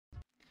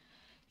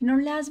In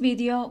our last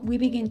video, we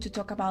began to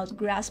talk about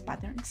grasp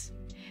patterns,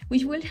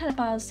 which will help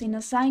us in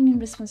assigning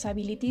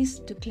responsibilities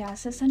to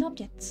classes and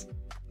objects.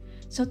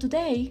 So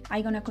today,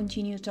 I'm gonna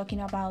continue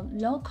talking about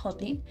low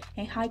coupling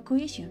and high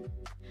cohesion.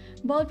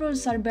 Both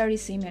rules are very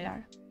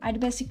similar, are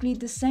basically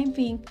the same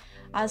thing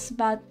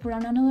but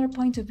from another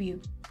point of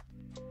view.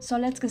 So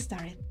let's get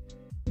started.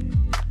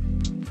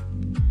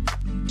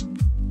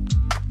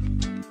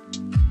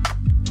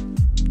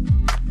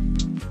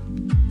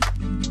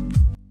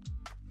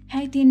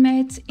 Hey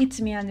teammates, it's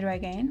me Andrew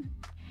again.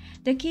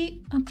 The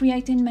key of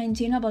creating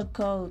maintainable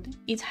code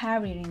is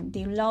adhering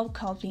the low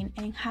coupling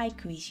and high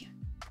cohesion.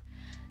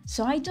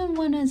 So I don't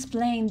want to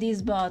explain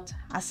this both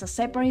as a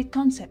separate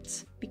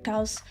concepts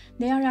because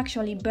they are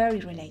actually very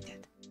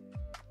related.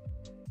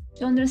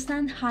 To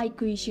understand high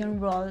cohesion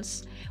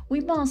rules,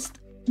 we must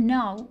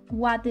know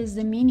what is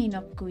the meaning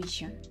of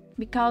cohesion,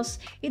 because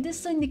it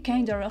is an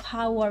indicator of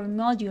how our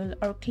module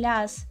or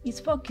class is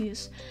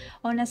focused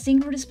on a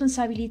single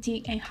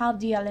responsibility and how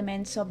the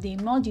elements of the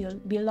module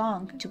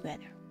belong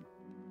together.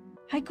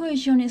 High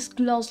cohesion is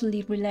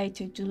closely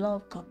related to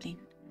low coupling,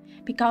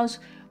 because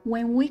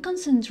when we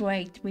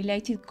concentrate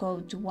related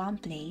code to one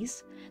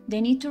place, the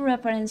need to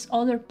reference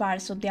other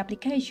parts of the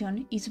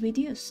application is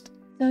reduced.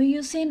 So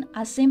using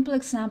a simple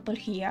example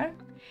here,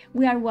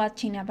 we are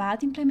watching a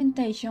bad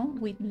implementation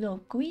with low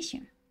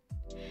cohesion.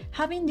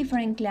 Having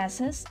different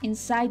classes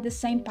inside the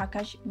same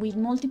package with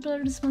multiple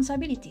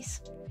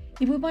responsibilities.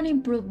 If we want to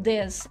improve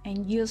this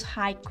and use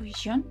high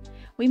cohesion,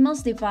 we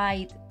must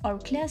divide our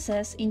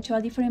classes into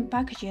different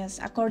packages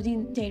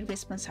according to their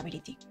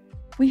responsibility.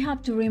 We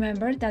have to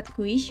remember that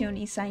cohesion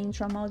is an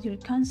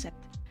intramodule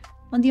concept.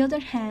 On the other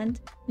hand,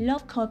 low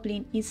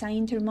coupling is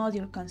an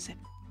intermodule concept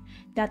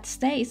that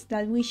states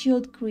that we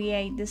should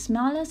create the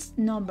smallest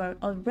number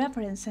of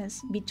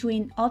references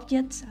between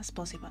objects as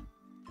possible.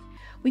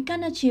 We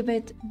can achieve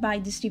it by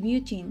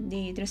distributing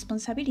the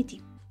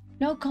responsibility.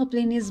 Low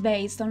coupling is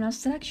based on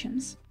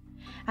abstractions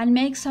and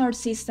makes our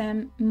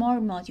system more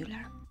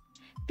modular.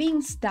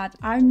 Things that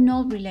are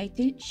not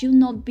related should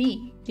not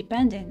be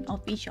dependent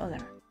of each other.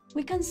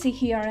 We can see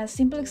here a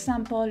simple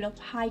example of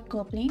high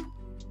coupling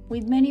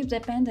with many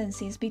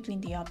dependencies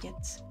between the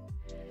objects.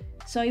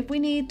 So if we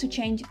need to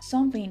change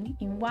something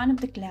in one of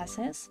the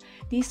classes,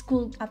 this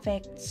could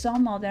affect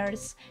some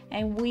others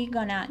and we're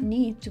gonna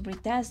need to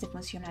retest the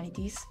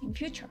functionalities in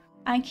future.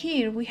 And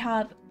here we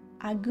have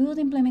a good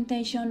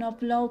implementation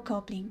of low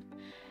coupling.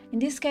 In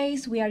this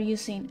case, we are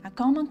using a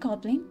common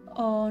coupling.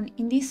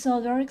 In this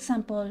other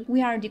example,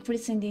 we are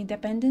decreasing the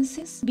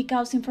dependencies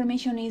because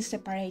information is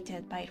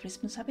separated by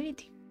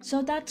responsibility.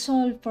 So that's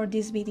all for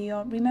this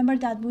video. Remember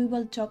that we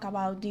will talk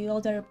about the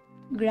other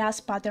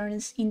grasp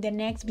patterns in the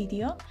next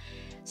video.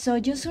 So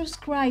just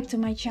subscribe to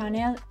my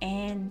channel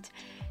and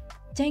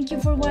thank you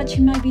for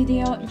watching my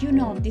video. You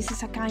know this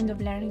is a kind of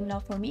learning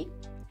love for me.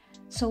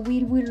 So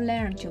we will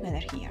learn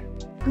together here.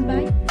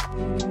 Goodbye.